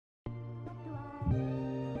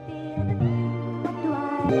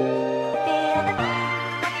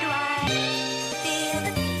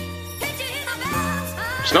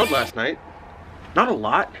Snowed last night. Not a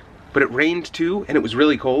lot, but it rained too, and it was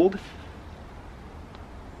really cold.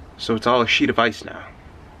 So it's all a sheet of ice now.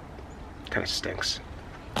 Kind of stinks.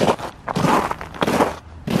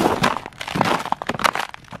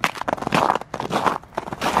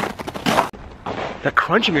 That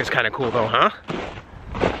crunching is kind of cool though, huh?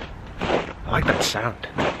 I like that sound.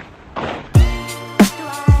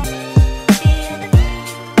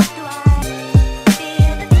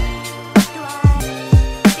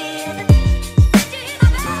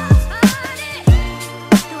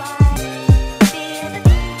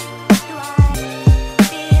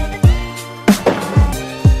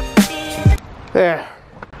 There.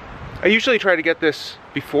 I usually try to get this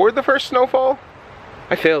before the first snowfall.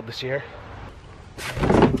 I failed this year.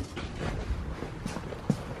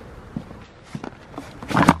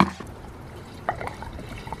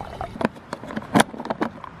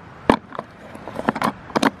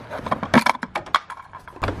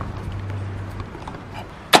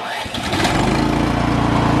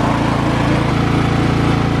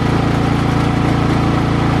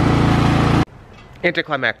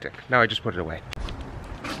 Anticlimactic. Now I just put it away.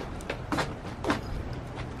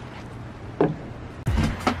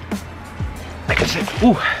 I can sit.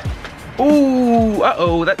 Ooh. Ooh.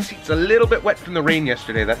 Uh-oh. That seat's a little bit wet from the rain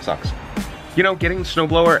yesterday. That sucks. You know, getting the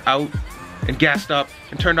snowblower out and gassed up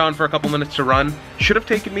and turned on for a couple minutes to run should have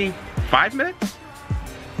taken me 5 minutes.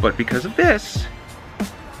 But because of this, it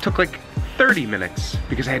took like 30 minutes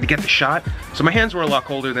because I had to get the shot. So my hands were a lot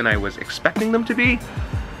colder than I was expecting them to be.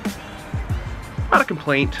 Not a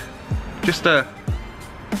complaint, just a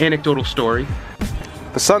anecdotal story.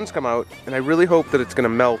 The sun's come out, and I really hope that it's gonna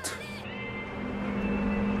melt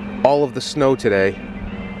all of the snow today.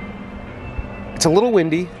 It's a little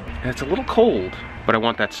windy, and it's a little cold, but I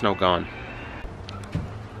want that snow gone.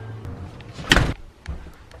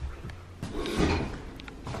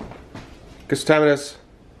 Guess what time it is?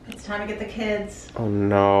 It's time to get the kids. Oh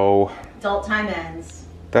no. Adult time ends.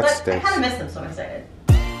 That but stinks. I kind of miss them, so I'm excited.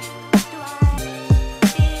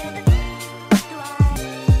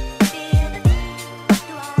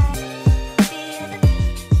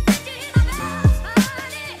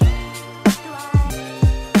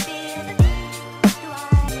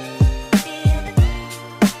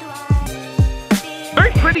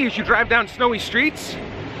 As you drive down snowy streets,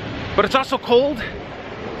 but it's also cold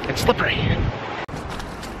and slippery.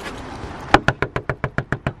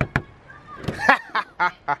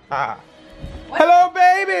 Hello,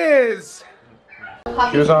 babies!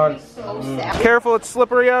 Shoes on. Careful, it's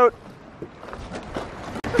slippery out.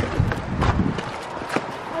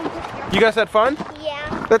 You guys had fun?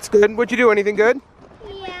 Yeah. That's good. What'd you do? Anything good?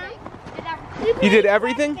 Yeah. You did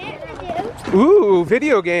everything? Ooh,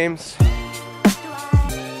 video games.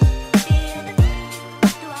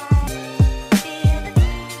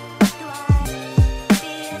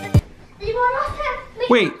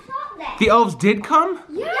 Wait, the elves did come?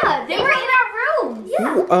 Yeah, they were in our rooms.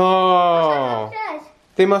 Yeah. Oh.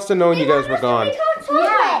 They must have known you guys were gone.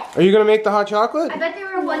 Yeah. Are you gonna make the hot chocolate? I bet they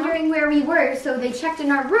were wondering where we were, so they checked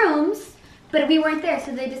in our rooms, but we weren't there,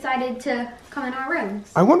 so they decided to come in our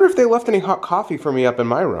rooms. I wonder if they left any hot coffee for me up in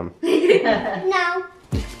my room. No.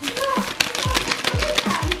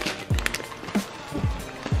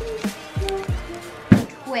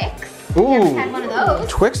 Twix. Ooh. Never had one of those.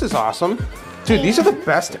 Twix is awesome. Dude, these are the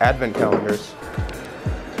best advent calendars.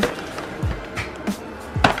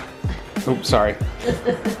 Oops, sorry.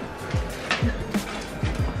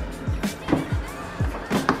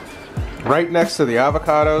 Right next to the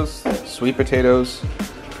avocados, sweet potatoes,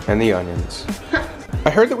 and the onions.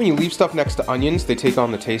 I heard that when you leave stuff next to onions, they take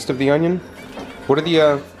on the taste of the onion. What do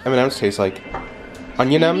the M&Ms taste like?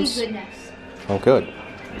 Onion M's? Goodness. Oh, good.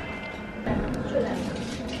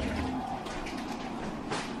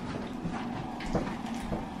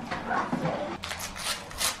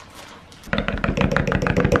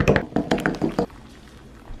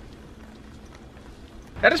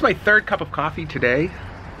 That is my third cup of coffee today.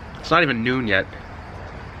 It's not even noon yet.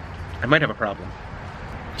 I might have a problem.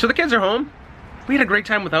 So the kids are home. We had a great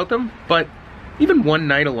time without them, but even one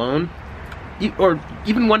night alone, or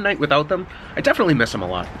even one night without them, I definitely miss them a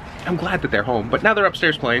lot. I'm glad that they're home, but now they're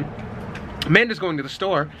upstairs playing. Amanda's going to the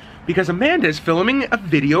store because Amanda's filming a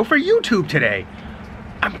video for YouTube today.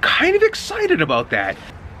 I'm kind of excited about that.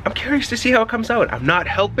 I'm curious to see how it comes out. I'm not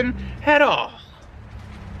helping at all.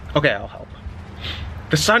 Okay, I'll help.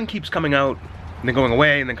 The sun keeps coming out and then going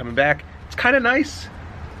away and then coming back. It's kind of nice.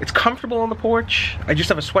 It's comfortable on the porch. I just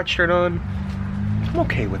have a sweatshirt on. I'm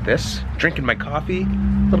okay with this. Drinking my coffee,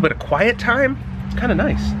 a little bit of quiet time. It's kind of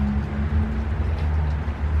nice.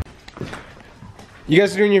 You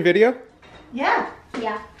guys doing your video? Yeah.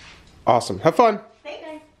 Yeah. Awesome. Have fun.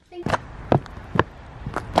 Thanks.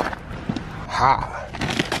 Ha.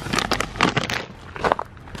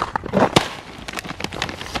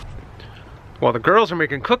 While the girls are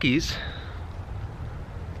making cookies,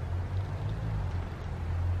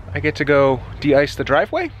 I get to go de-ice the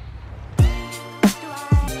driveway.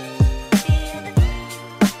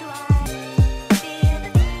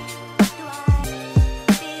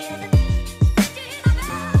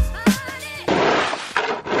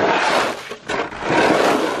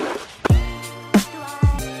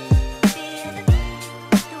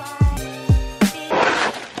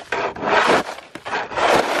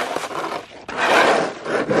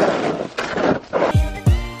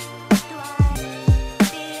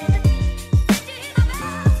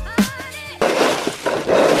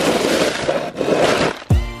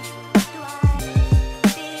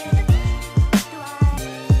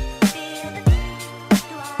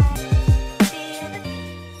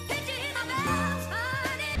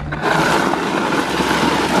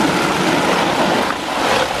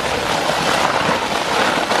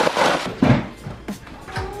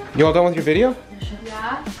 You all done with your video?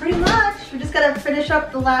 Yeah. Pretty much. We just gotta finish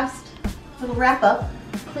up the last little wrap up.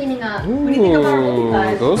 Cleaning up. What do you think of our roll,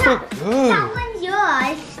 guys? Those look good. That one's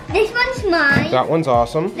yours. This one's mine. That one's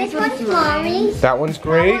awesome. This one's mommy's. That one's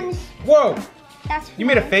great. That one's- Whoa! That's You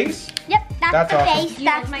made a mine. face? Yep, that's That's the awesome. face. You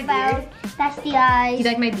That's like the my mouth. That's the eyes. You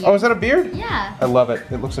like my beard? Oh, is that a beard? Yeah. I love it.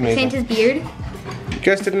 It looks amazing. Santa's beard. You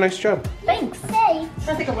guys did a nice job. Thanks. Say. I'm trying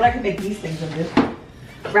to think of what I can make these things into.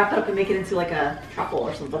 Wrap it up and make it into like a truffle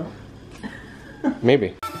or something.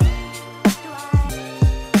 Maybe.